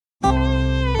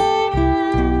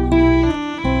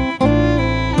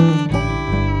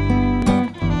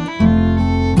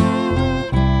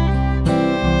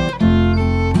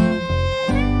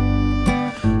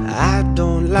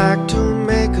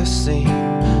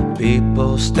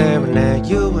People staring at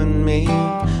you and me,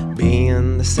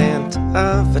 being the center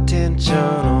of attention,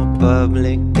 or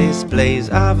public displays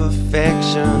of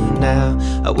affection. Now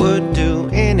I would do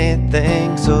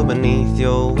anything, so beneath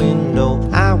your window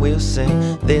I will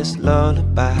sing this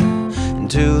lullaby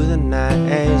into the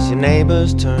night as your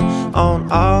neighbors turn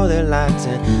on all their lights.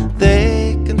 And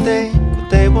they can think what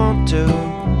they want to,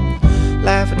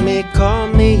 laugh at me, call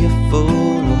me a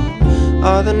fool, or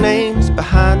all the names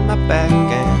behind my back,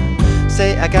 and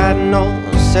say I got no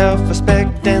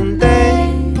self-respect. And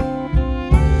they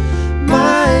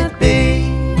might be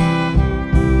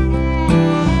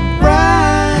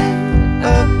right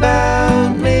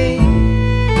about me.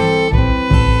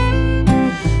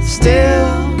 Still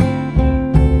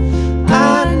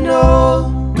I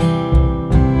know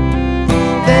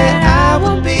that I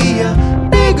will be a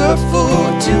bigger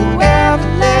fool to ever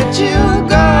let you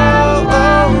go.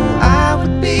 I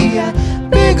would be a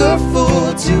bigger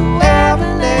fool to ever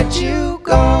let you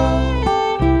go.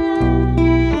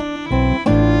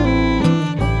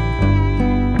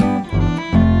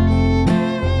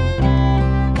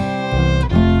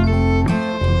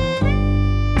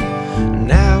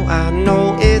 Now I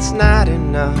know it's not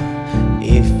enough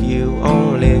if you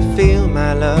only feel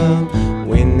my love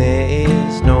when there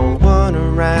is no one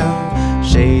around,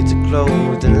 shades are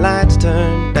closed and lights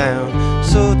turned down.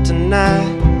 So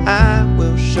tonight I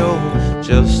will show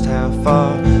just how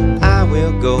far I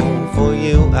will go for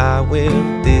you. I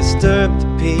will disturb the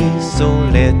peace, so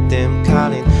let them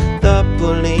call it the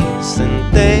police.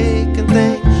 And they can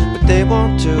think what they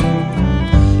want to,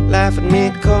 laugh at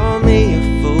me, call me a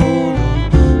fool,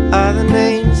 or other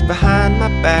names behind my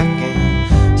back,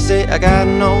 and say I got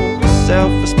no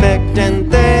self-respect.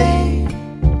 And they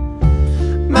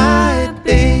might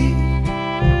be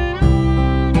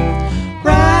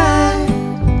right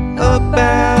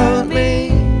about me.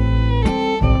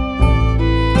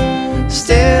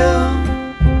 Still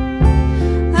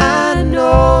I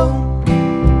know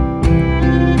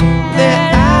that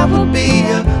I will be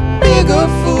a bigger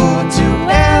fool to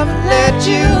ever let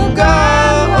you go.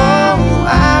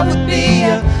 I would be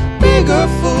a bigger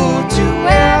fool to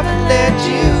ever let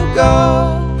you go.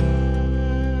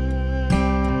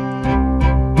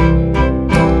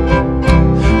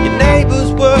 Your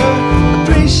neighbors would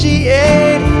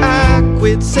appreciate if I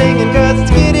quit singing, 'cause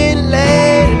it's getting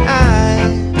late and I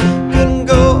couldn't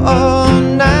go all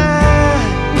night.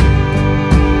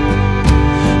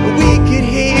 We could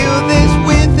heal this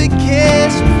with a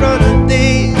kiss in front of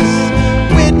these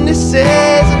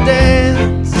witnesses and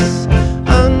dance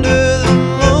under the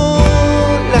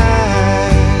moonlight.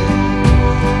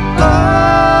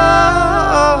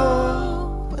 Oh,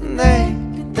 and they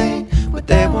can think what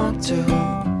they want to,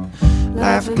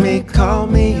 laugh at me, call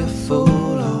me a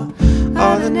fool, or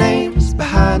all the names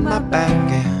behind my back,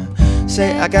 and say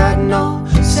I got no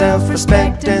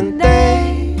self-respect. And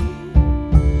they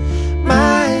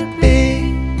might be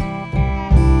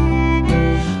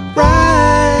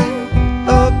right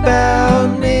about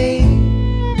me.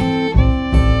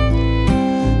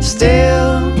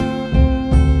 Still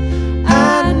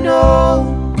I know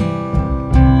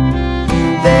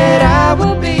that I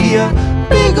will be a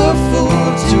bigger fool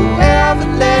to ever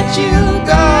let you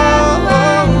go.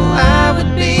 I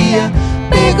would be a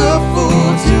bigger fool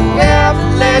to ever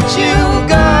let you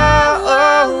go.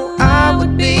 I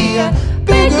would be a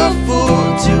bigger fool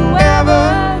to ever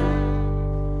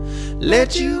let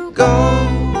you go.